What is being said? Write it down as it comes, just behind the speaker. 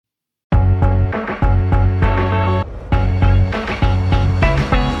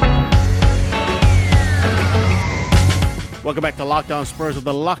Welcome back to Locked On Spurs of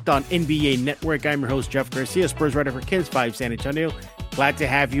the Locked On NBA Network. I'm your host, Jeff Garcia, Spurs writer for Kids 5 San Antonio. Glad to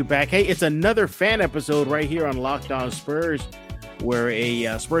have you back. Hey, it's another fan episode right here on Locked On Spurs, where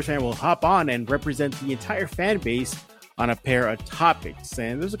a Spurs fan will hop on and represent the entire fan base on a pair of topics.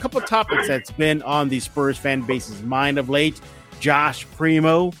 And there's a couple of topics that's been on the Spurs fan base's mind of late. Josh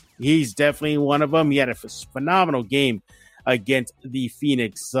Primo, he's definitely one of them. He had a phenomenal game against the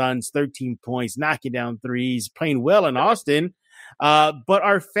Phoenix Suns, 13 points, knocking down threes, playing well in Austin. But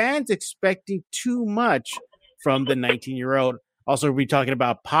are fans expecting too much from the 19-year-old? Also, we'll be talking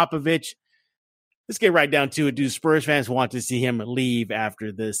about Popovich. Let's get right down to it. Do Spurs fans want to see him leave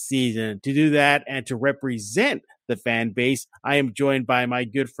after this season? To do that and to represent the fan base, I am joined by my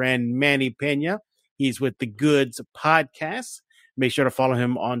good friend, Manny Pena. He's with The Goods Podcast. Make sure to follow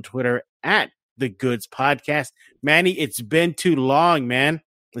him on Twitter at The Goods Podcast. Manny, it's been too long, man.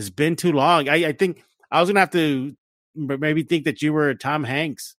 It's been too long. I think I was going to have to maybe think that you were Tom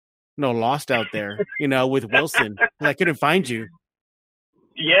Hanks, lost out there, with Wilson. I couldn't find you.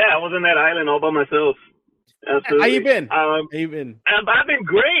 Yeah, I was in that island all by myself. Absolutely. How you been? How you been? I've been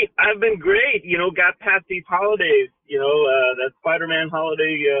great. Got past these holidays. That Spider-Man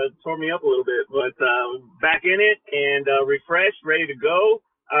holiday tore me up a little bit, but back in it and refreshed, ready to go.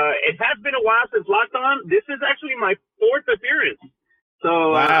 It has been a while since Locked On. This is actually my fourth appearance.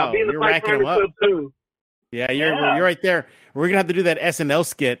 So wow, I'll be in the you're racking them up soon. Yeah, you're right there. We're gonna have to do that SNL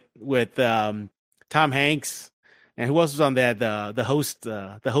skit with Tom Hanks, and who else was on that?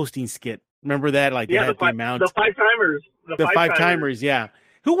 The hosting skit. Remember that? Like, the five timers. The five timers. Yeah.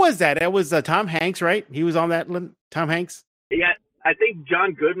 Who was that? That was Tom Hanks, right? He was on that. Tom Hanks. Yeah, I think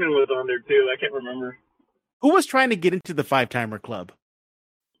John Goodman was on there too. I can't remember. Who was trying to get into the five timer club?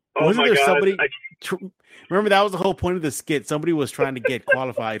 Oh, wasn't my there God. somebody? Remember, that was the whole point of the skit. Somebody was trying to get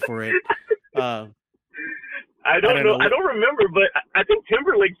qualified for it. I don't know. I don't remember, but I think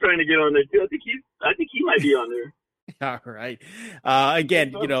Timberlake's trying to get on there too. I think he might be on there. All right.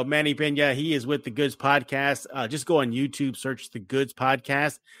 Again, Manny Pena, he is with The Goods Podcast. Just go on YouTube, search The Goods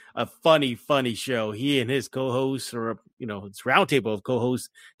Podcast. A funny show. He and his co-hosts, or it's roundtable of co-hosts,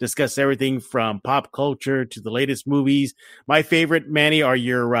 discuss everything from pop culture to the latest movies. My favorite, Manny, are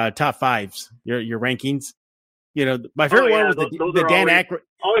your top fives, your rankings. My favorite one was the Dan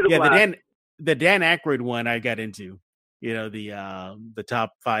Aykroyd. The Dan Aykroyd one I got into. The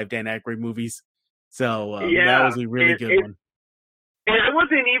top 5 Dan Aykroyd movies. So that was a really good one. And I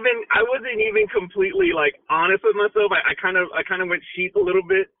wasn't even completely honest with myself. I kind of went sheep a little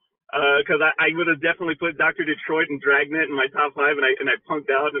bit because I would have definitely put Dr. Detroit and Dragnet in my top 5, and I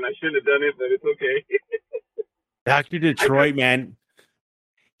punked out, and I shouldn't have done it, but it's okay. Dr. Detroit, man,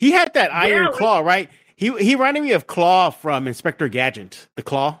 he had that iron claw, right? He reminded me of Claw from Inspector Gadget. The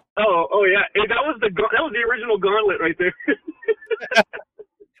claw. Oh yeah, that was the original Gauntlet right there.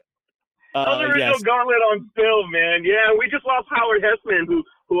 Original Gauntlet on film, man. Yeah, we just lost Howard Hessman,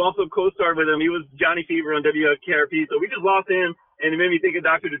 who also co-starred with him. He was Johnny Fever on WKRP, so we just lost him, and it made me think of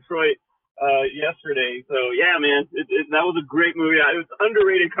Dr. Detroit yesterday. So, yeah, man, that was a great movie. It was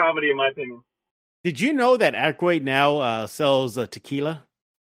underrated comedy, in my opinion. Did you know that Aykroyd now sells tequila?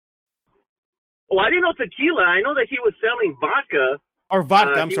 Oh, I didn't know tequila. I know that he was selling vodka. Or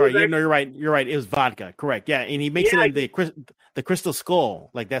vodka. I'm sorry. You're right. You're right. It was vodka. Correct. Yeah, and he makes it in the Crystal Skull.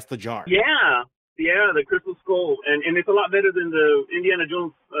 Like, that's the jar. Yeah, the Crystal Skull, and it's a lot better than the Indiana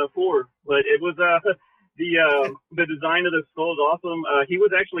Jones 4. But it was the design of the skull is awesome. He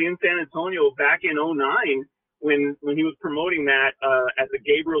was actually in San Antonio back in 2009 when he was promoting that at the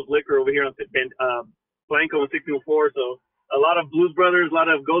Gabriel's Liquor over here on Blanco and 1604. So a lot of Blues Brothers, a lot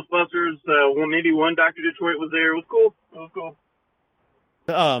of Ghostbusters. Maybe one Dr. Detroit was there. It was cool.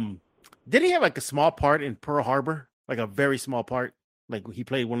 Did he have a small part in Pearl Harbor? Like a very small part? Like he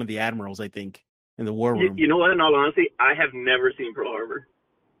played one of the admirals, I think, in the war room. You know what? In all honesty, I have never seen Pearl Harbor.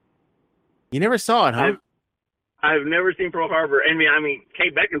 You never saw it, huh? I've never seen Pearl Harbor. I mean,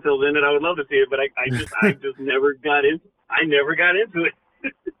 Kate Beckinsale's in it. I would love to see it, but I just never got into. I never got into it.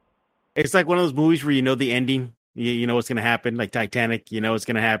 It's like one of those movies where the ending. You know what's going to happen, like Titanic. You know what's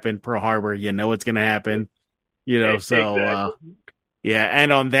going to happen. Pearl Harbor. You know what's going to happen. So. Exactly. Yeah,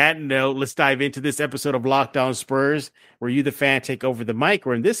 and on that note, let's dive into this episode of Locked On Spurs, where you, the fan, take over the mic,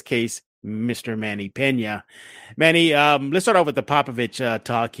 or in this case, Mr. Manny Pena. Manny, let's start off with the Popovich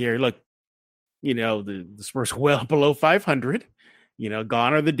talk here. Look, the Spurs well below 500.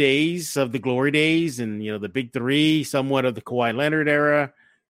 Gone are the days of the glory days and, the big three, somewhat of the Kawhi Leonard era.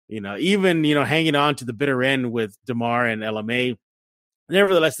 Even, hanging on to the bitter end with DeMar and LMA.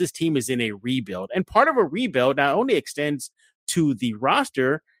 Nevertheless, this team is in a rebuild, and part of a rebuild not only extends to the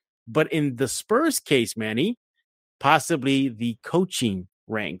roster, but in the Spurs case, Manny, possibly the coaching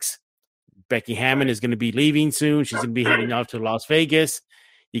ranks. Becky Hammond is going to be leaving soon. She's going to be heading off to Las Vegas.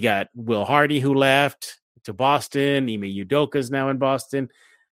 You got Will Hardy, who left to Boston. Ime Udoka is now in Boston.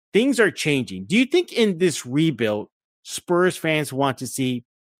 Things are changing. Do you think in this rebuild, Spurs fans want to see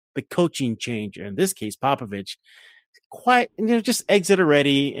the coaching change? In this case, Popovich, just exit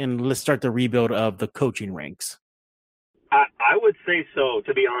already and let's start the rebuild of the coaching ranks? I would say so,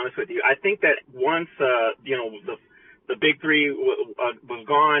 to be honest with you. I think that once, the big three was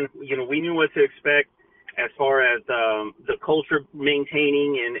gone, we knew what to expect as far as the culture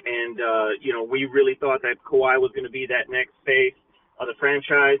maintaining, and we really thought that Kawhi was going to be that next face of the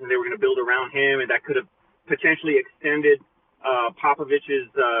franchise, and they were going to build around him, and that could have potentially extended Popovich's,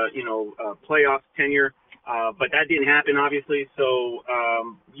 playoff tenure. But that didn't happen, obviously. So,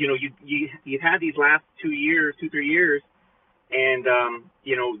 you've had these last 2, 3 years, and,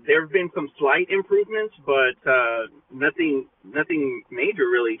 there have been some slight improvements, but nothing major,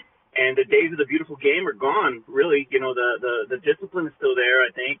 really. And the days of the beautiful game are gone, really. The discipline is still there,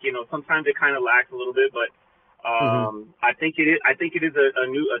 I think. Sometimes it kind of lacks a little bit, but I think it is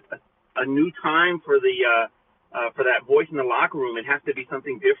a new time for that voice in the locker room. It has to be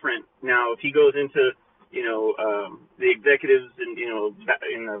something different. Now, if he goes into the executives and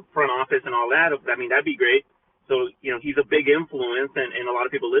in the front office and all that, I mean, that'd be great. So he's a big influence, and a lot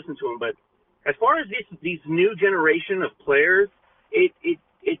of people listen to him. But as far as these new generation of players, it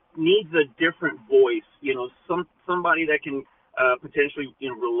needs a different voice. Somebody that can potentially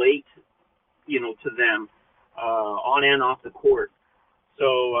relate to them on and off the court.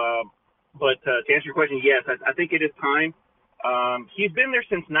 So, but to answer your question, yes, I think it is time. He's been there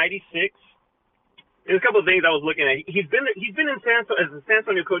since '96. There's a couple of things I was looking at. He's been in as a San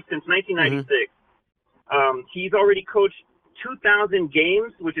Antonio coach since 1996. He's already coached 2,000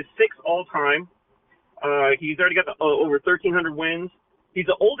 games, which is 6 all time. He's already got over 1,300 wins. He's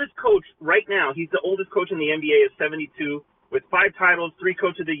the oldest coach right now. He's the oldest coach in the NBA at 72, with 5 titles, 3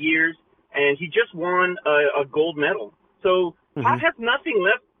 Coach of the Years, and he just won a gold medal. So Pop has nothing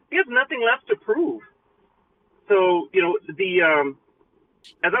left. He has nothing left to prove. So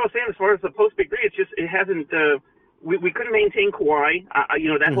as I was saying, as far as the post Big Three, it hasn't. We couldn't maintain Kawhi.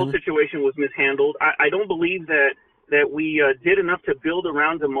 That whole situation was mishandled. I don't believe that we did enough to build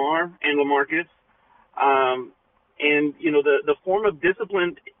around DeMar and LaMarcus. And the form of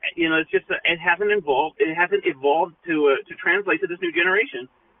discipline, it's just it hasn't evolved. It hasn't evolved to translate to this new generation.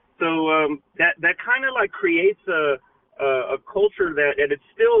 So that kind of like creates a culture that it's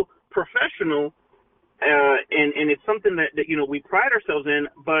still professional. And it's something that we pride ourselves in,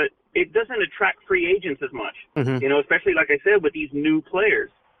 but it doesn't attract free agents as much, especially, like I said, with these new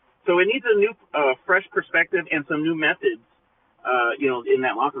players. So it needs a new, fresh perspective and some new methods, in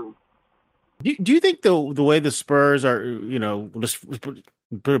that locker room. Do you think the way the Spurs are, let's put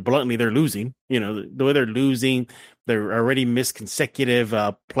it bluntly, they're losing, the way they're losing, they're already missed consecutive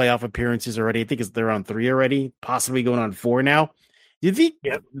playoff appearances already. I think they're on 3 already, possibly going on 4 now. Do you think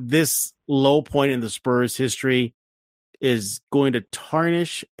this low point in the Spurs history is going to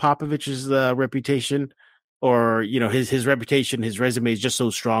tarnish Popovich's reputation, or his reputation, his resume is just so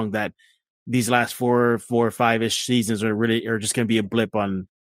strong that these last 4 or 5-ish seasons are just going to be a blip on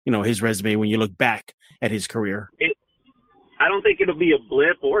his resume when you look back at his career? I don't think it'll be a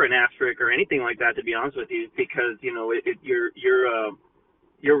blip or an asterisk or anything like that, to be honest with you, because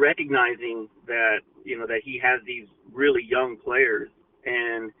you're recognizing that that he has these really young players,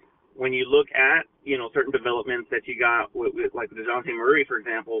 and when you look at certain developments that you got with like DeJounte Murray, for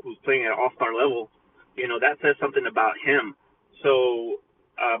example, who's playing at all-star level, that says something about him. So,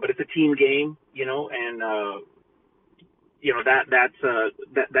 but it's a team game, and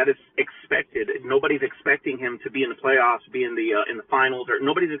that is expected. Nobody's expecting him to be in the playoffs, be in the finals, or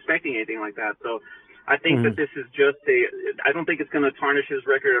nobody's expecting anything like that. So I think that this is just I don't think it's going to tarnish his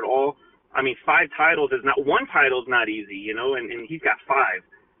record at all. I mean, 5 titles is not, 1 title is not easy, and he's got 5.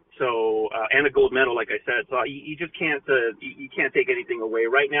 So, and a gold medal, like I said. So you just can't, you can't take anything away.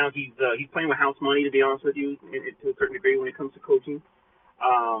 Right now, he's playing with house money, to be honest with you, to a certain degree when it comes to coaching.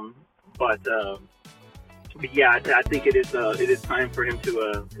 But yeah, I think it is time for him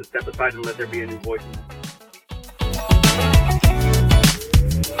to step aside and let there be a new voice in there.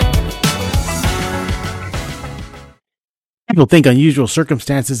 People think unusual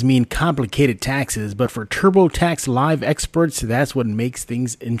circumstances mean complicated taxes, but for TurboTax Live experts, that's what makes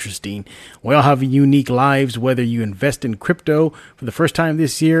things interesting. We all have unique lives, whether you invest in crypto for the first time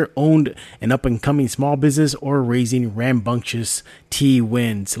this year, owned an up-and-coming small business, or raising rambunctious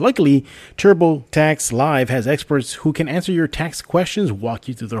T-wins. Luckily, TurboTax Live has experts who can answer your tax questions, walk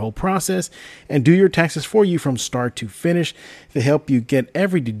you through the whole process, and do your taxes for you from start to finish. They help you get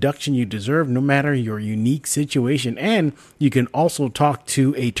every deduction you deserve, no matter your unique situation. And you can also talk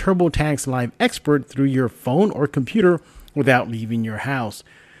to a TurboTax Live expert through your phone or computer without leaving your house.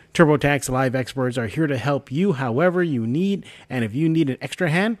 TurboTax Live experts are here to help you however you need. And if you need an extra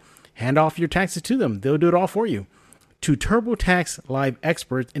hand off your taxes to them. They'll do it all for you. To TurboTax Live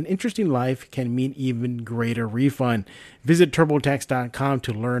experts, an interesting life can mean even greater refund. Visit TurboTax.com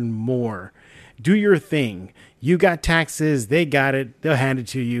to learn more. Do your thing. You got taxes, they got it, they'll hand it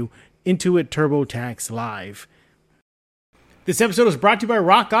to you. Intuit TurboTax Live. This episode is brought to you by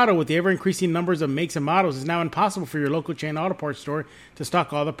Rock Auto. With the ever-increasing numbers of makes and models, it's now impossible for your local chain auto parts store to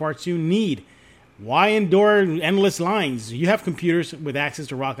stock all the parts you need. Why endure endless lines? You have computers with access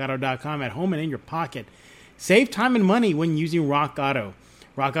to RockAuto.com at home and in your pocket. Save time and money when using Rock Auto.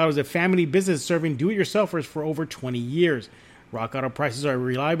 Rock Auto is a family business serving do-it-yourselfers for over 20 years. Rock Auto prices are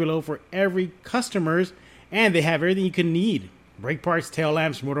reliably low for every customers, and they have everything you can need. Brake parts, tail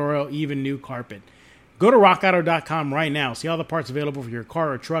lamps, motor oil, even new carpet. Go to rockauto.com right now. See all the parts available for your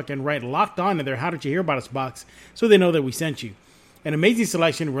car or truck and write Locked On in their How Did You Hear About Us box so they know that we sent you. An amazing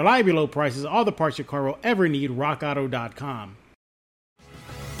selection, reliably low prices, all the parts your car will ever need. rockauto.com.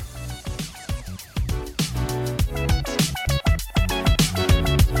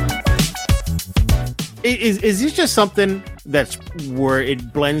 Is this just something that's where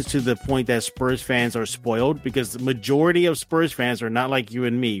it blends to the point that Spurs fans are spoiled? Because the majority of Spurs fans are not like you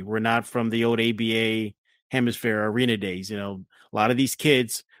and me. We're not from the old ABA hemisphere arena days. You know, a lot of these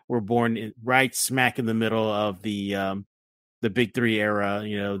kids were born right smack in the middle of the Big Three era,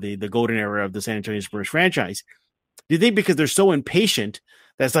 you know, the golden era of the San Antonio Spurs franchise. Do you think because they're so impatient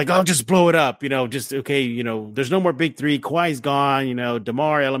that's like, oh, just blow it up, you know, just okay, you know, there's no more Big Three. Kawhi's gone, you know,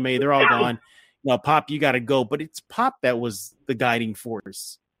 DeMar, LMA, they're all gone. No, Pop, you got to go. But it's Pop that was the guiding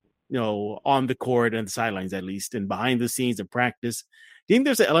force, you know, on the court and the sidelines, at least, and behind the scenes of practice. Do you think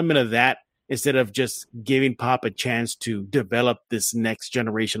there's an element of that instead of just giving Pop a chance to develop this next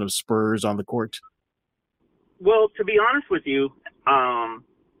generation of Spurs on the court? Well, to be honest with you, and,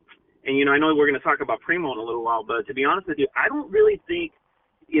 you know, I know we're going to talk about Primo in a little while, but to be honest with you, I don't really think,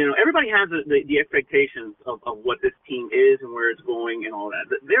 you know, everybody has the expectations of what this team is and where it's going and all that.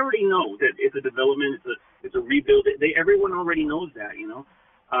 They already know that it's a development, it's a rebuild. Everyone already knows that, you know.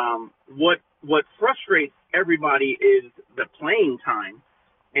 What frustrates everybody is the playing time,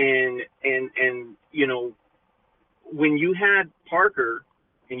 and you know, when you had Parker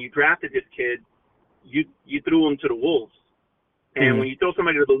and you drafted this kid, you threw him to the wolves, and when you throw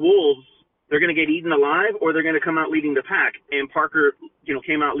somebody to the wolves, they're going to get eaten alive or they're going to come out leading the pack. And Parker, you know,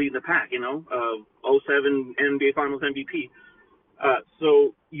 came out leading the pack, you know, 07 NBA Finals MVP.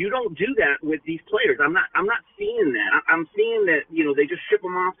 So you don't do that with these players. I'm not seeing that. I'm seeing that, you know, they just ship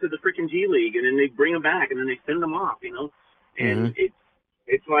them off to the freaking G League and then they bring them back and then they send them off, you know, and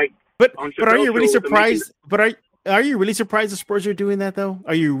it's like, but are you really surprised? Are you really surprised the Spurs are doing that, though?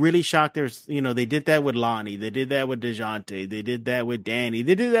 Are you really shocked? There's, you know, they did that with Lonnie. They did that with DeJounte. They did that with Danny.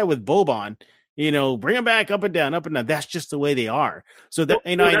 They did that with Boban. You know, bring them back up and down, up and down. That's just the way they are. So that,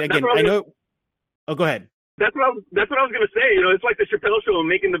 you know, I know. Oh, go ahead. That's what I was gonna say. You know, it's like the Chappelle Show. I'm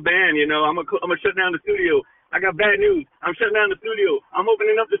making the band. You know, I'm gonna shut down the studio. I got bad news. I'm shutting down the studio. I'm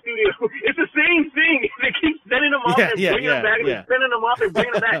opening up the studio. It's the same thing. They keep sending them off and bringing them back. And sending them off and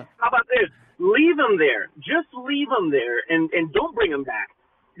bringing them back. How about this? Leave them there. Just leave them there and don't bring them back,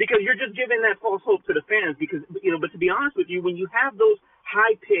 because you're just giving that false hope to the fans. Because, you know, but to be honest with you, when you have those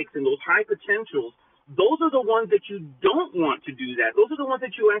high picks and those high potentials, those are the ones that you don't want to do that. Those are the ones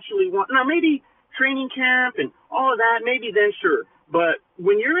that you actually want. Now, maybe training camp and all of that, maybe then sure. But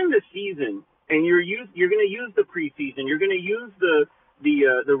when you're in the season and you're going to use the preseason, you're going to use the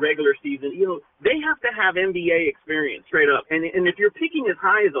regular season, you know, they have to have NBA experience straight up. And if you're picking as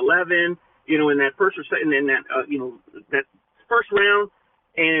high as 11, you know, in that first or second, in that, you know, that first round,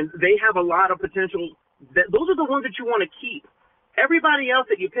 and they have a lot of potential, those are the ones that you want to keep. Everybody else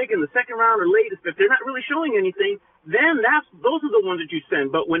that you pick in the second round or latest, if they're not really showing anything, then those are the ones that you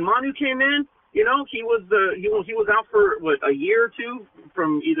send. But when Manu came in, you know, he was out for a year or two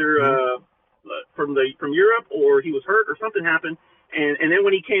from either from Europe, or he was hurt or something happened, and then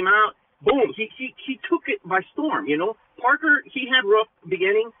when he came out, boom, he took it by storm. You know, Parker, he had rough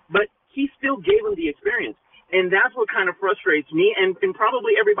beginning, but he still gave him the experience. And that's what kind of frustrates me and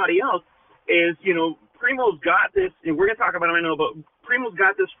probably everybody else is, Primo's got this, and we're going to talk about him, I know, but Primo's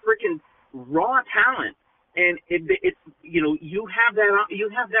got this freaking raw talent. And it's you have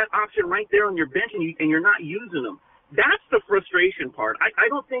that option right there on your bench, and you're not using them. That's the frustration part. I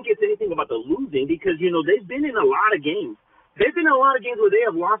don't think it's anything about the losing because, they've been in a lot of games. They've been in a lot of games where they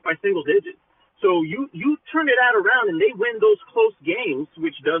have lost by single digits. So you turn it out around and they win those close games,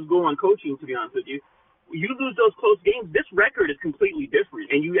 which does go on coaching, to be honest with you. You lose those close games, this record is completely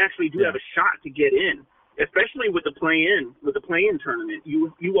different, and you actually do have a shot to get in, especially with the play-in tournament.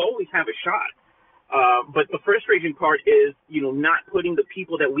 You always have a shot. But the frustrating part is, not putting the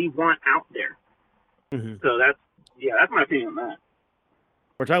people that we want out there. Mm-hmm. So that's my opinion on that.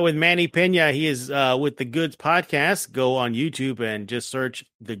 We're talking with Manny Pena. He is with the Goods Podcast. Go on YouTube and just search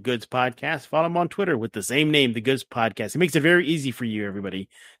the Goods Podcast. Follow him on Twitter with the same name, the Goods Podcast. He makes it very easy for you, everybody,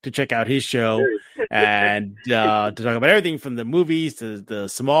 to check out his show and to talk about everything from the movies to the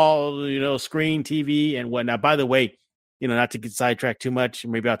small, screen TV and whatnot. By the way, not to get sidetracked too much,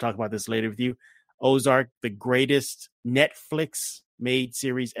 maybe I'll talk about this later with you. Ozark, the greatest Netflix made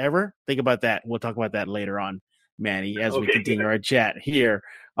series ever. Think about that. We'll talk about that later on, Manny, as we continue our chat here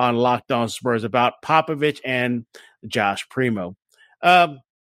on Locked On Spurs about Popovich and Josh Primo. A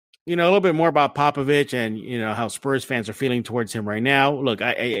little bit more about Popovich and, how Spurs fans are feeling towards him right now. Look,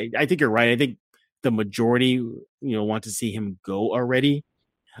 I think you're right. I think the majority, want to see him go already.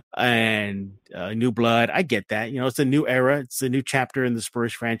 And new blood. I get that. It's a new era. It's a new chapter in the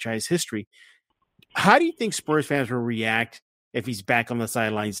Spurs franchise history. How do you think Spurs fans will react if he's back on the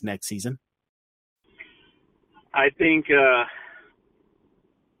sidelines next season? I think,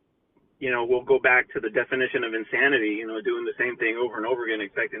 we'll go back to the definition of insanity, doing the same thing over and over again,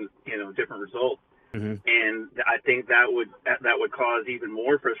 expecting, different results. Mm-hmm. And I think that would cause even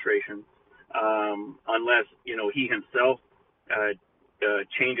more frustration, unless, he himself,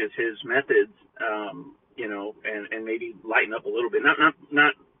 changes his methods, and maybe lighten up a little bit.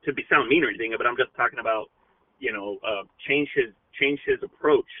 Not to sound mean or anything, but I'm just talking about, change his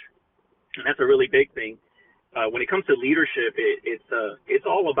approach. And that's a really big thing. When it comes to leadership, it's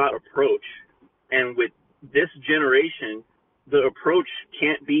all about approach. And with this generation, the approach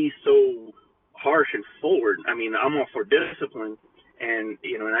can't be so harsh and forward. I mean, I'm all for discipline. And,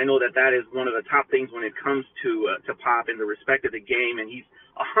 and I know that is one of the top things when it comes to Pop in the respect of the game. And he's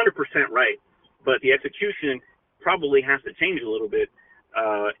 100% right. But the execution probably has to change a little bit.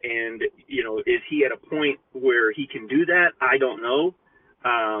 And, is he at a point where he can do that? I don't know.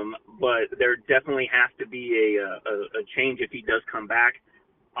 But there definitely has to be a change if he does come back,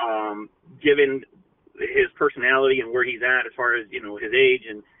 given his personality and where he's at as far as, his age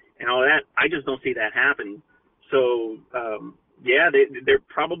and all that. I just don't see that happening. So, there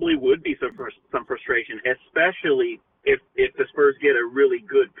probably would be some frustration, especially if the Spurs get a really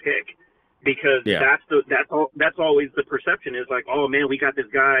good pick. Because that's always the perception is like, oh man, we got this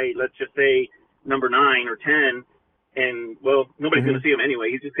guy, let's just say number 9 or 10, and well, nobody's going to see him anyway.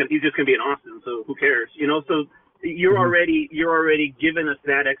 He's just going to be in Austin, so who cares, So you're already giving us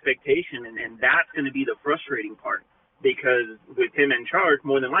that expectation, and that's going to be the frustrating part because with him in charge,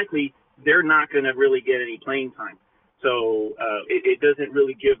 more than likely they're not going to really get any playing time. So it doesn't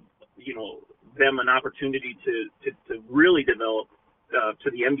really give them an opportunity to really develop.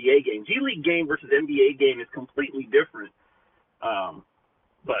 To the NBA game. G League game versus NBA game is completely different.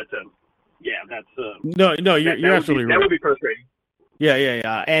 That's no, you're absolutely right. That would be frustrating.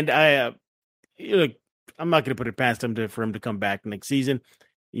 Yeah. And I'm not going to put it past him for him to come back next season.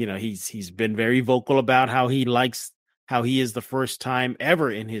 He's been very vocal about how he is the first time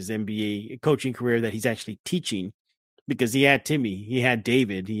ever in his NBA coaching career that he's actually teaching, because he had Timmy, he had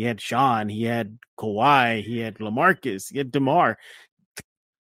David, he had Sean, he had Kawhi, he had LaMarcus, he had DeMar.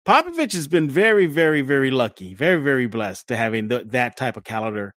 Popovich has been very, very, very lucky, very, very blessed to having that type of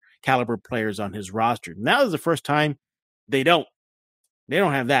caliber players on his roster. Now is the first time they don't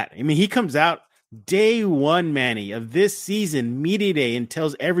have that. I mean, he comes out day one, Manny, of this season, media day, and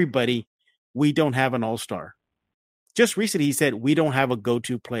tells everybody we don't have an all-star. Just recently, he said we don't have a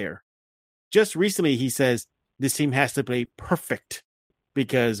go-to player. Just recently, he says this team has to play perfect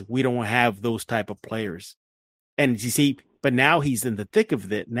because we don't have those type of players. And you see, but now he's in the thick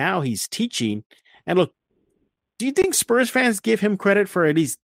of it. Now he's teaching. And look, do you think Spurs fans give him credit for at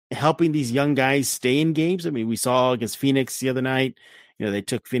least helping these young guys stay in games? I mean, we saw against Phoenix the other night, they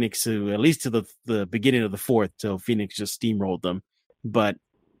took Phoenix to at least to the beginning of the fourth. So Phoenix just steamrolled them. But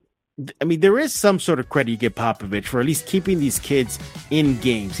I mean, there is some sort of credit you give Popovich for at least keeping these kids in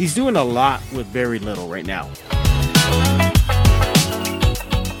games. He's doing a lot with very little right now.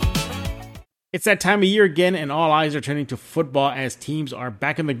 It's that time of year again, and all eyes are turning to football as teams are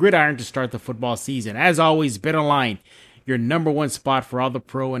back in the gridiron to start the football season. As always, BetOnline, your number one spot for all the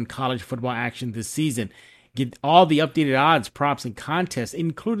pro and college football action this season. Get all the updated odds, props, and contests,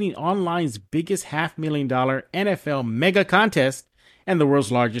 including online's biggest $500,000 NFL mega contest and the world's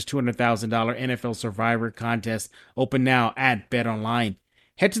largest $200,000 NFL Survivor contest, open now at BetOnline.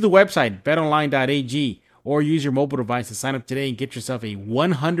 Head to the website, betonline.ag, or use your mobile device to sign up today and get yourself a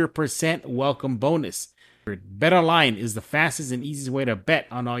 100% welcome bonus. BetOnline is the fastest and easiest way to bet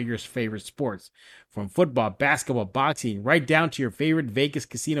on all your favorite sports. From football, basketball, boxing, right down to your favorite Vegas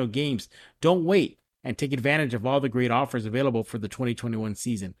casino games. Don't wait and take advantage of all the great offers available for the 2021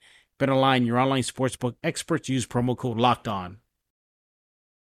 season. BetOnline, your online sportsbook experts, use promo code LOCKEDON.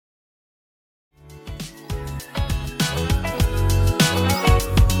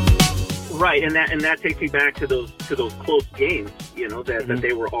 Right, and that takes me back to those close games, that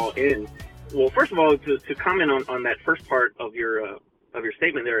they were all in. Well, first of all, to comment on that first part of your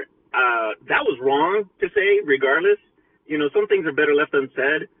statement there, that was wrong to say. Regardless, some things are better left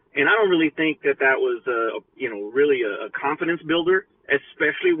unsaid, and I don't really think that was really a confidence builder,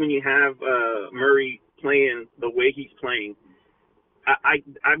 especially when you have Murray playing the way he's playing. I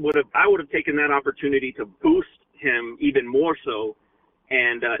would have taken that opportunity to boost him even more so.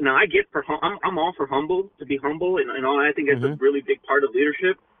 And now I get I'm all for to be humble and all. I think that's a really big part of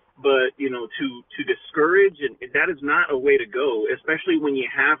leadership. But to discourage, and that is not a way to go, especially when you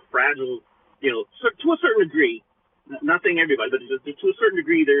have fragile, to a certain degree. Not saying everybody, but to a certain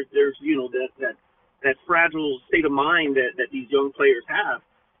degree, there's that fragile state of mind that these young players have,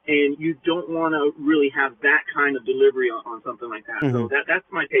 and you don't want to really have that kind of delivery on something like that. So that's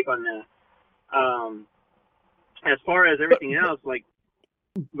my take on that. As far as everything else, like.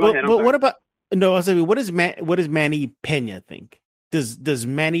 But what about what does Manny Pena think? Does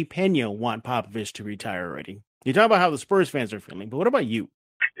Manny Pena want Popovich to retire already? You talk about how the Spurs fans are feeling, but what about you?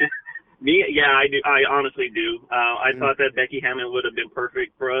 Me, yeah, I do. I honestly do. I thought that Becky Hammond would have been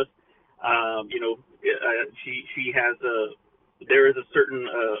perfect for us. She has there is a certain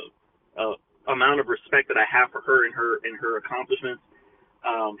amount of respect that I have for her and her accomplishments.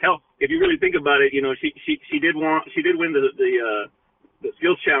 Hell, if you really think about it, she did win the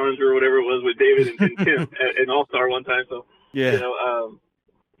skills challenge or whatever it was with David and Tim an All-Star one time. So, yeah.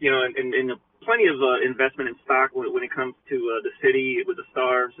 And plenty of investment in stock when it comes to the city with the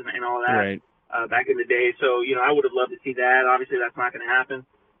stars and all that, right. Back in the day. So, I would have loved to see that. Obviously, that's not going to happen.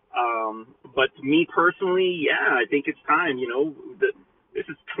 But to me personally, yeah, I think it's time. This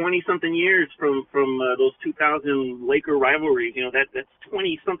is 20-something years from those 2000 Laker rivalries. That's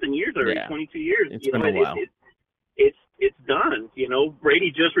 20-something years already, Yeah. 22 years. It's been a while. It's done.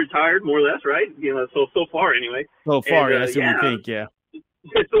 Brady just retired, more or less, right? So far anyway. So far, that's what we think. Yeah.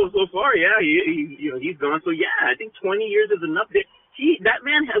 So far, yeah, he's gone. So yeah, I think 20 years is enough. That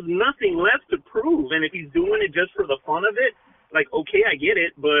man has nothing left to prove, and if he's doing it just for the fun of it, like, okay, I get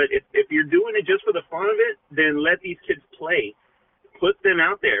it. But if you're doing it just for the fun of it, then let these kids play. Put them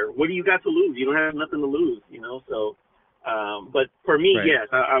out there. What do you got to lose? You don't have nothing to lose, So, but for me, right. Yes,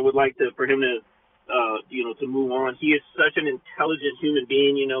 I would like for him to. To move on. He is such an intelligent human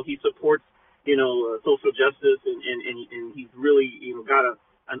being. He supports, social justice, and he's really, got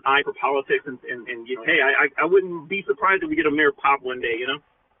an eye for politics. And hey, I wouldn't be surprised if we get a Mayor Pop one day.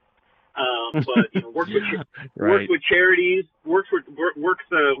 But works with right. works with charities, works with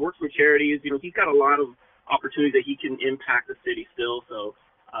charities. He's got a lot of opportunities that he can impact the city still. So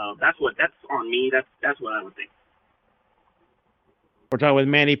that's on me. That's what I would think. We're talking with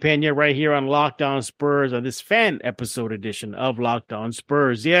Manny Pena right here on Locked On Spurs on this fan episode edition of Locked On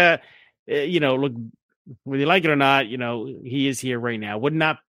Spurs. Yeah, look, whether you like it or not, he is here right now. Would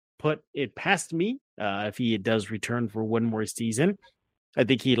not put it past me if he does return for one more season. I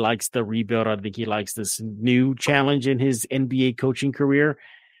think he likes the rebuild. I think he likes this new challenge in his NBA coaching career.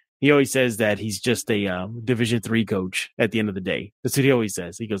 He always says that he's just a Division III coach at the end of the day. That's what he always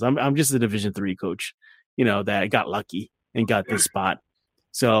says. He goes, I'm just a Division III coach, that got lucky and got this spot.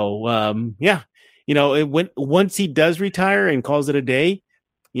 So, once he does retire and calls it a day,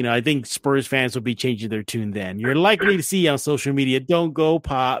 I think Spurs fans will be changing their tune then. You're likely to see on social media, don't go,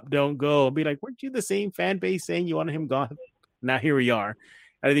 Pop, don't go. I'll be like, weren't you the same fan base saying you wanted him gone? Now here we are.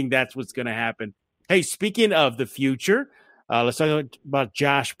 I think that's what's going to happen. Hey, speaking of the future, let's talk about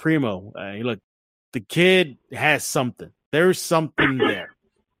Josh Primo. Look, the kid has something. There's something there.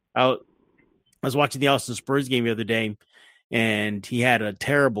 I was watching the Austin Spurs game the other day, and he had a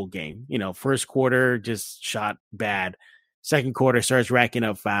terrible game. First quarter just shot bad. Second quarter starts racking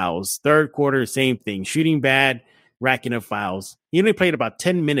up fouls. Third quarter, same thing. Shooting bad, racking up fouls. He only played about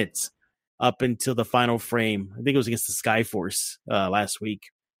 10 minutes up until the final frame. I think it was against the Skyforce last week.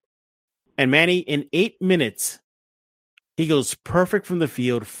 And Manny, in 8 minutes, he goes perfect from the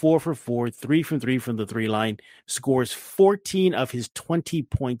field, 4 for 4, 3 from 3 from the 3 line, scores 14 of his 20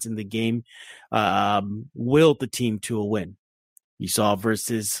 points in the game, willed the team to a win. You saw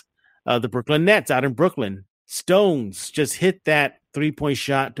versus the Brooklyn Nets out in Brooklyn. Stones just hit that 3-point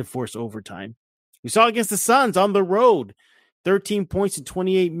shot to force overtime. We saw against the Suns on the road, 13 points in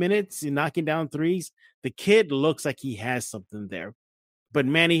 28 minutes and knocking down threes. The kid looks like he has something there. But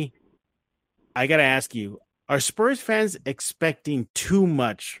Manny, I got to ask you, are Spurs fans expecting too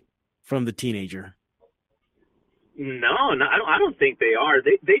much from the teenager? No, I don't think they are.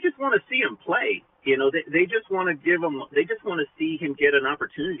 They just want to see him play. You know, they just want to give him. They just want to see him get an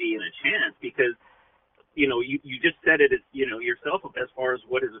opportunity and a chance because, you know, you just said it, you know, yourself as far as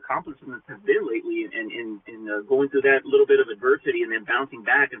what his accomplishments have been lately, and going through that little bit of adversity and then bouncing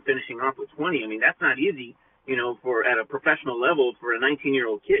back and finishing off with 20. I mean, that's not easy, you know, for at a professional level for a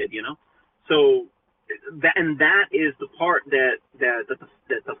 19-year-old kid, you know. So that is the part that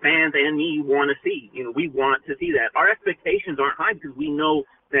the fans and me want to see. You know, we want to see that. Our expectations aren't high because we know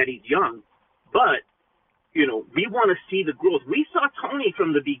that he's young, but you know, we want to see the growth. We saw Tony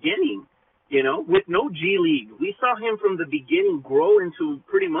from the beginning, you know, with no G League. We saw him from the beginning grow into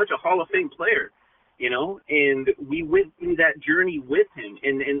pretty much a Hall of Fame player, you know, and we went through that journey with him,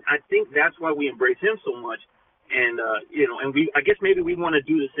 and I think that's why we embrace him so much. And you know, and I guess maybe we want to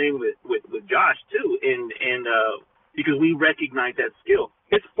do the same with Josh too, and because we recognize that skill.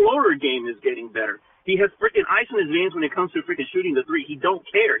 His floater game is getting better. He has freaking ice in his veins when it comes to freaking shooting the three. He don't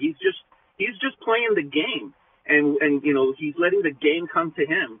care. He's just playing the game, and you know, he's letting the game come to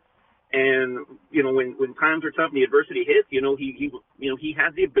him. And you know, when times are tough and the adversity hits, you know, he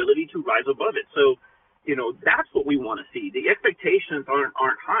has the ability to rise above it. So, you know, that's what we want to see. The expectations aren't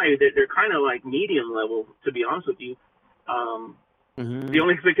high. They're kind of like medium level, to be honest with you. The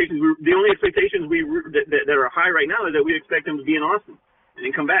only expectations that are high right now is that we expect him to be in Austin and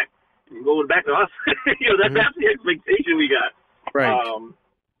then come back and go back to us. You know, that's the expectation we got. Right.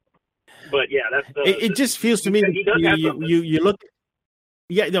 But yeah, that's it just feels to me you look.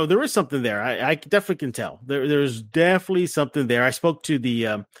 Yeah, no, there is something there. I definitely can tell. There's definitely something there. I spoke to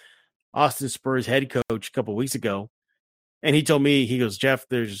the Austin Spurs head coach a couple of weeks ago, and he told me, he goes, Jeff,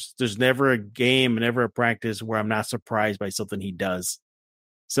 there's never a game, never a practice where I'm not surprised by something he does.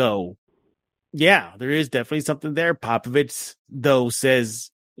 So, yeah, there is definitely something there. Popovich, though,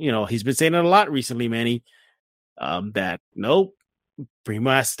 says, you know, he's been saying it a lot recently, Manny, that nope,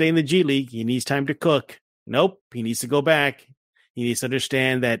 Primo has to stay in the G League. He needs time to cook. Nope, he needs to go back. He needs to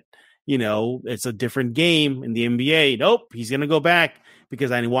understand that, you know, it's a different game in the NBA. Nope, he's going to go back because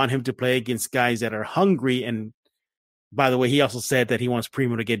I want him to play against guys that are hungry. And by the way, he also said that he wants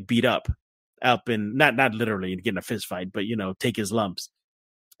Primo to get beat up in, not literally get in a fist fight, but, you know, take his lumps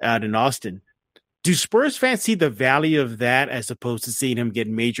out in Austin. Do Spurs fans see the value of that as opposed to seeing him get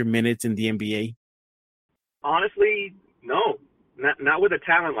major minutes in the NBA? Honestly, no, not with a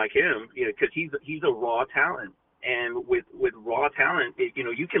talent like him, you know, because he's a raw talent. And with raw talent, you know,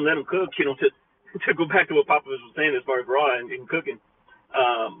 you can let him cook, you know, to go back to what Popovich was saying as far as raw and cooking.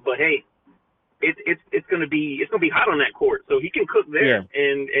 But hey, it's gonna be hot on that court, so he can cook there.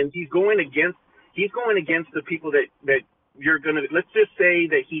 Yeah. And he's going against the people that you're gonna, let's just say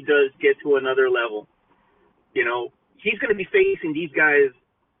that he does get to another level. You know, he's gonna be facing these guys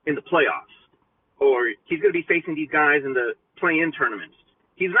in the playoffs, or he's gonna be facing these guys in the play-in tournaments.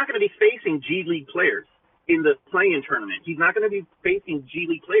 He's not gonna be facing G League players in the play-in tournament. He's not going to be facing G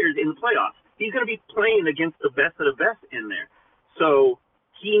League players in the playoffs. He's going to be playing against the best of the best in there. So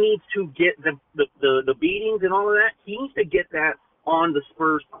he needs to get the beatings and all of that. He needs to get that on the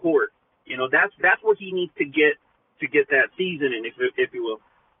Spurs court. You know, that's what he needs to get that seasoning, if you will.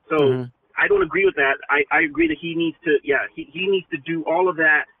 So I don't agree with that. I agree that he needs to, he needs to do all of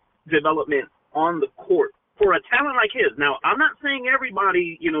that development on the court for a talent like his. Now, I'm not saying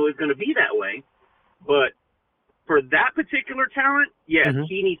everybody, you know, is going to be that way, but for that particular talent, yes,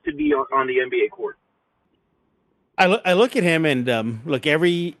 he needs to be on the NBA court. I look at him and look,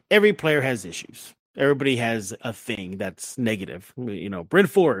 every player has issues. Everybody has a thing that's negative. You know, Bryn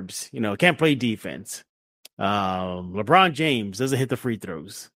Forbes, you know, can't play defense. LeBron James doesn't hit the free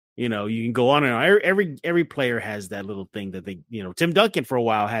throws. You know, you can go on and on. Every player has that little thing that they, you know, Tim Duncan for a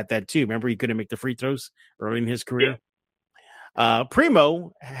while had that too. Remember, he couldn't make the free throws early in his career. Yeah.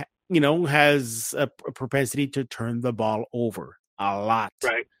 Primo, you know, has a propensity to turn the ball over a lot.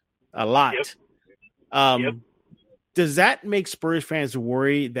 Right. A lot. Yep. Does that make Spurs fans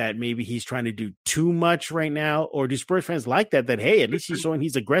worry that maybe he's trying to do too much right now? Or do Spurs fans like that, hey, at least he's showing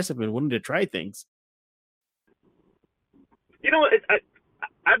he's aggressive and willing to try things?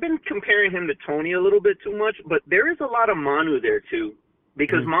 I've been comparing him to Tony a little bit too much, but there is a lot of Manu there too,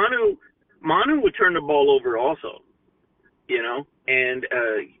 because Manu would turn the ball over also, and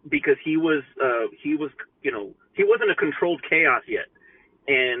because he was he wasn't a controlled chaos yet.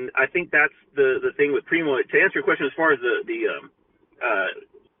 And I think that's the thing with Primo. To answer your question, as far as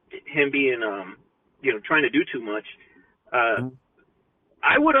him being trying to do too much,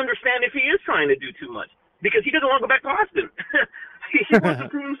 I would understand if he is trying to do too much, because he doesn't want to go back to Austin. He wants to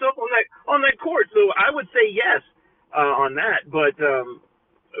prove himself on that court. So I would say yes on that. But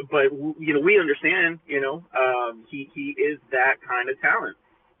we understand. He is that kind of talent.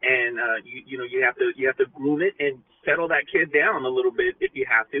 And you have to groom it and settle that kid down a little bit if you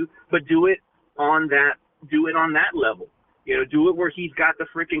have to, but do it on that level. Do it where he's got the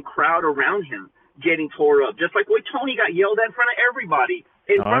freaking crowd around him getting tore up, just like the way Tony got yelled at in front of everybody,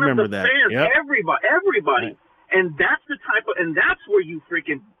 in front of the fans, yep. everybody. And that's the type of, and that's where you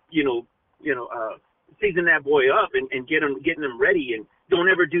freaking season that boy up and getting him ready, and don't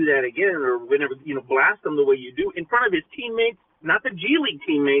ever do that again, or whenever blast him the way you do in front of his teammates. Not the G League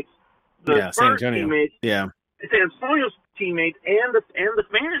teammates, the Spurs teammates, San Antonio's teammates, and the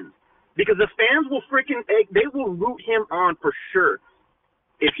fans, because the fans will they will root him on for sure.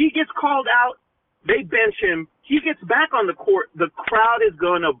 If he gets called out, they bench him. He gets back on the court, the crowd is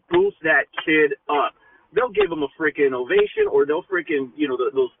gonna boost that kid up. They'll give him a freaking ovation, or they'll freaking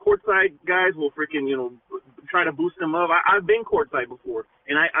those courtside guys will freaking try to boost him up. I've been courtside before,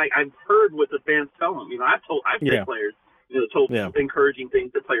 and I've heard what the fans tell them. I've told players. Told encouraging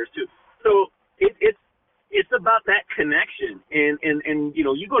things to players too. So it's about that connection, and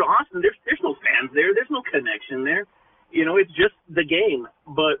you go to Austin, there's no fans there, there's no connection there. It's just the game.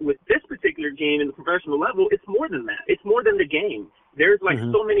 But with this particular game in the professional level, it's more than that. It's more than the game. There's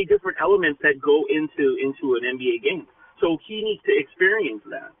so many different elements that go into an NBA game. So he needs to experience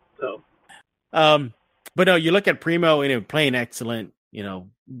that. So, but no, you look at Primo and playing excellent.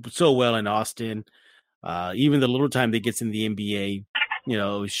 So well in Austin. Even the little time that gets in the NBA,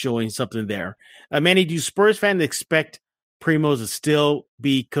 showing something there. Manny, do Spurs fans expect Primo to still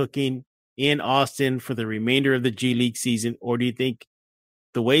be cooking in Austin for the remainder of the G League season? Or do you think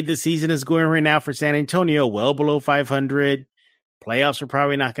the way the season is going right now for San Antonio, well below 500, playoffs are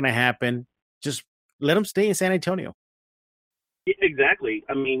probably not going to happen, just let him stay in San Antonio? Yeah, exactly.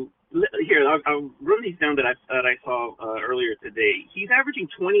 I mean, here, I'll run these down that I saw earlier today. He's averaging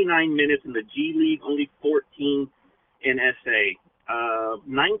 29 minutes in the G League, only 14 in SA.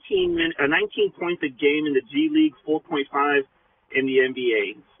 19 points a game in the G League, 4.5 in the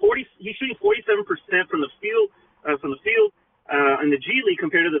NBA. He's shooting 47% from the field in the G League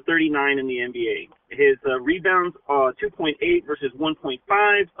compared to the 39 in the NBA. His rebounds are 2.8 versus 1.5.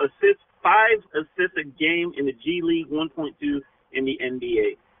 Assists, 5 assists a game in the G League, 1.2 in the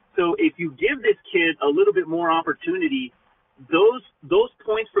NBA. So if you give this kid a little bit more opportunity, those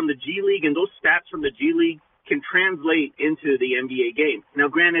points from the G League and those stats from the G League can translate into the NBA game. Now,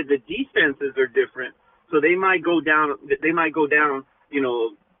 granted, the defenses are different, so they might go down,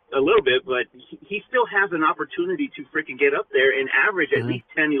 a little bit, but he still has an opportunity to freaking get up there and average at least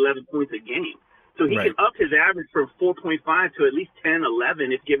 10, 11 points a game. So he can up his average from 4.5 to at least 10,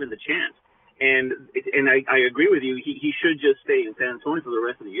 11 if given the chance. And I agree with you. He should just stay in San Antonio for the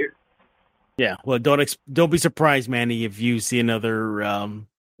rest of the year. Yeah, well, don't be surprised, Manny, if you see another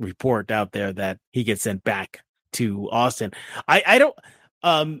report out there that he gets sent back to Austin. I don't,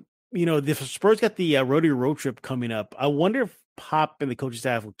 the Spurs got the rodeo road trip coming up. I wonder if Pop and the coaching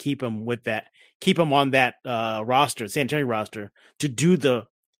staff will keep him on that roster, San Antonio roster, to do the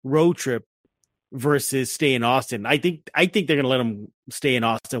road trip versus stay in Austin. I think they're going to let him stay in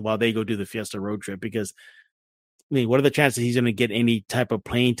Austin while they go do the Fiesta road trip, because what are the chances he's going to get any type of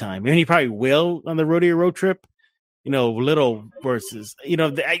playing time? I mean, he probably will on the rodeo road trip, little versus,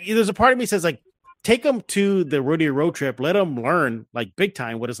 there's a part of me says take him to the rodeo road trip, let him learn big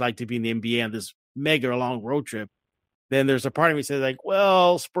time what it's like to be in the NBA on this mega long road trip. Then there's a part of me says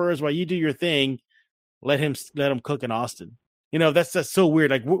well, Spurs, while you do your thing, let him cook in Austin. That's so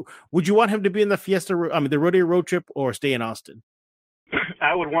weird. Would you want him to be in the the rodeo road trip, or stay in Austin?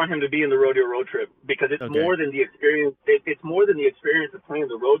 I would want him to be in the rodeo road trip, because it's more than the experience. It's more than the experience of playing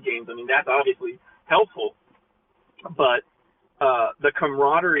the road games. I mean, that's obviously helpful, but the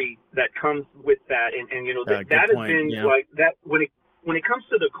camaraderie that comes with that, and that has been that when it comes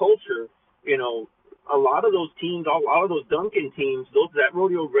to the culture, a lot of those teams, a lot of those Duncan teams, that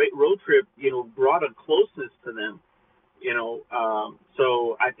rodeo road trip, brought a closeness to them.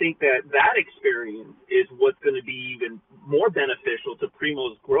 So I think that experience is what's going to be even more beneficial to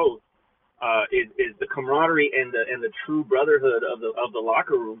Primo's growth. Is the camaraderie and the true brotherhood of the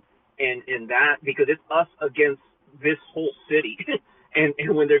locker room, and that, because it's us against this whole city, and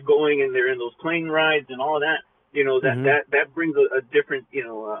when they're going and they're in those plane rides and all of that, that brings a different,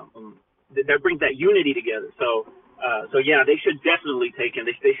 that brings that unity together. So yeah, they should definitely take him.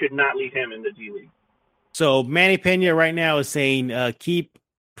 They should not leave him in the G League. So Manny Pena right now is saying keep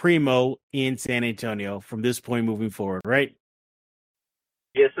Primo in San Antonio from this point moving forward, right?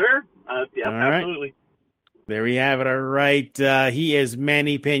 Yes, sir. Yeah, right. Absolutely. There we have it. All right. He is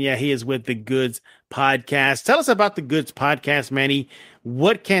Manny Pena. He is with the Goods Podcast. Tell us about the Goods Podcast, Manny.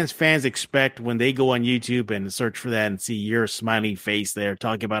 What can fans expect when they go on YouTube and search for that and see your smiling face there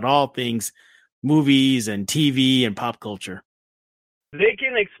talking about all things movies and TV and pop culture? They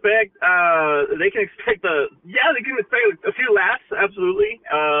can expect they can expect a few laughs, absolutely.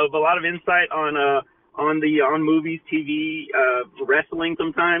 A lot of insight on movies, TV, wrestling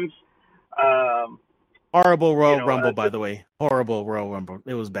sometimes. Horrible Royal Rumble, by the way. Horrible Royal Rumble.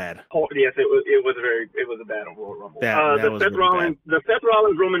 It was bad. Yes, it was a bad Royal Rumble. The Seth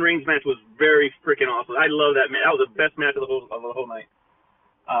Rollins Roman Reigns match was very freaking awesome. I love that match. That was the best match of the whole night.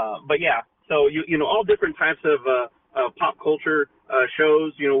 But yeah, so all different types of pop culture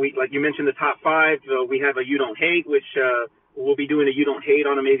shows. We, like you mentioned, the top 5. We have a You Don't Hate, which we'll be doing a You Don't Hate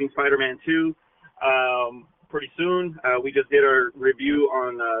on Amazing Spider-Man 2 pretty soon. We just did our review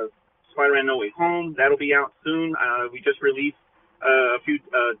on Spider-Man No Way Home. That'll be out soon. We just released a few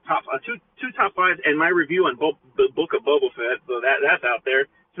two top 5s and my review on the Book of Boba Fett. So that's out there.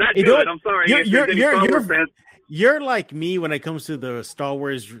 It's not good. I'm sorry. You're like me when it comes to the Star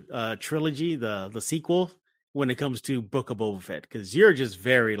Wars trilogy, the sequel. When it comes to Book of Boba Fett, because you're just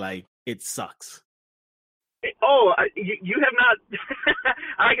very like, it sucks. Oh, you have not.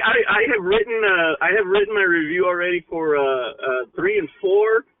 I have written my review already for 3 and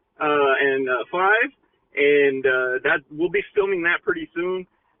 4 and 5, and that we'll be filming that pretty soon.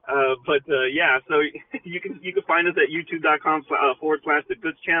 Yeah, so you can find us at youtube.com / The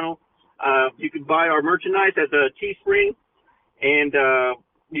Goods Channel. You can buy our merchandise at the Teespring, and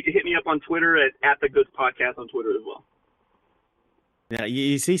you can hit me up on Twitter at The Goods Podcast on Twitter as well. Yeah,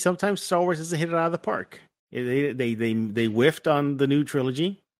 you see, sometimes Star Wars doesn't hit it out of the park. They whiffed on the new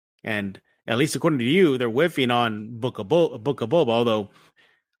trilogy, and at least according to you, they're whiffing on Book of Boba. Although,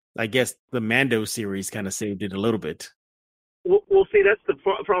 I guess the Mando series kind of saved it a little bit. Well, see, that's the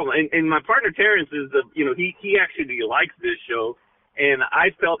problem. And my partner Terrence is he actually likes this show, and I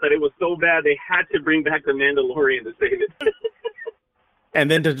felt that it was so bad they had to bring back the Mandalorian to save it. And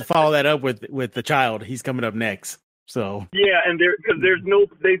then to follow that up with the child, he's coming up next. So yeah, and there's no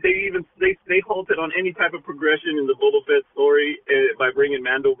they halted on any type of progression in the Boba Fett story by bringing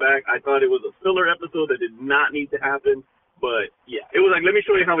Mando back. I thought it was a filler episode that did not need to happen, but yeah, it was like, let me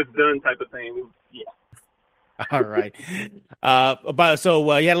show you how it's done type of thing. Yeah. All right.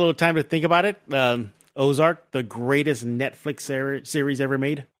 So you had a little time to think about it. Ozark, the greatest Netflix series ever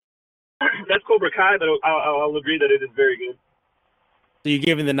made. That's Cobra Kai, but I'll agree that it is very good. So you're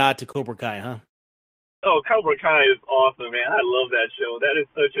giving the nod to Cobra Kai, huh? Oh, Cobra Kai is awesome, man. I love that show. That is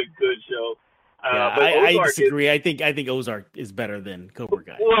such a good show. I disagree. I think Ozark is better than Cobra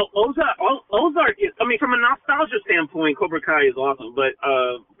Kai. Well, Ozark is, I mean, from a nostalgia standpoint, Cobra Kai is awesome. But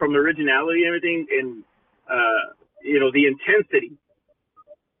from originality and everything, and the intensity,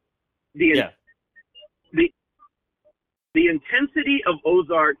 the intensity of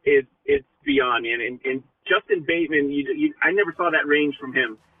Ozark is beyond, man. And Justin Bateman, I never saw that range from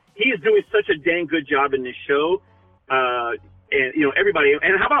him. He is doing such a dang good job in this show. And, everybody.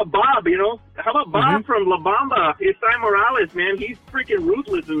 And how about Bob, How about Bob from La Bamba? Isai Morales, man. He's freaking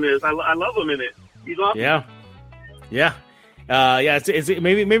ruthless in this. I love him in it. He's awesome. Yeah. It's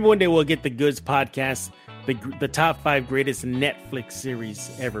maybe one day we'll get the Goods Podcast, the top 5 greatest Netflix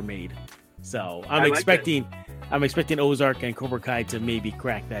series ever made. So I'm expecting Ozark and Cobra Kai to maybe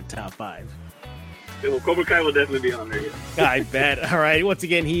crack that top 5. Well, Cobra Kai will definitely be on there. Yeah. I bet. All right. Once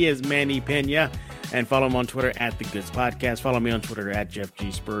again, he is Manny Pena, and follow him on Twitter at The Goods Podcast. Follow me on Twitter at Jeff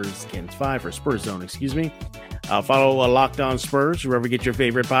G Spurs Kins 5 or Spurs Zone, excuse me. Follow Locked On Spurs wherever you get your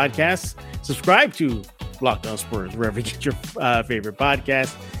favorite podcasts. Subscribe to Locked On Spurs wherever you get your favorite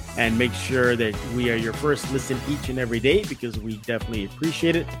podcast, and make sure that we are your first listen each and every day, because we definitely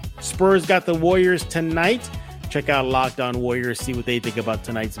appreciate it. Spurs got the Warriors tonight. Check out Locked On Warriors, see what they think about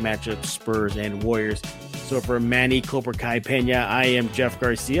tonight's matchup, Spurs and Warriors. So for Manny Cobra Kai Pena, I am Jeff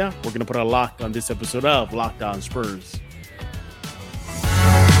Garcia. We're going to put a lock on this episode of Locked On Spurs.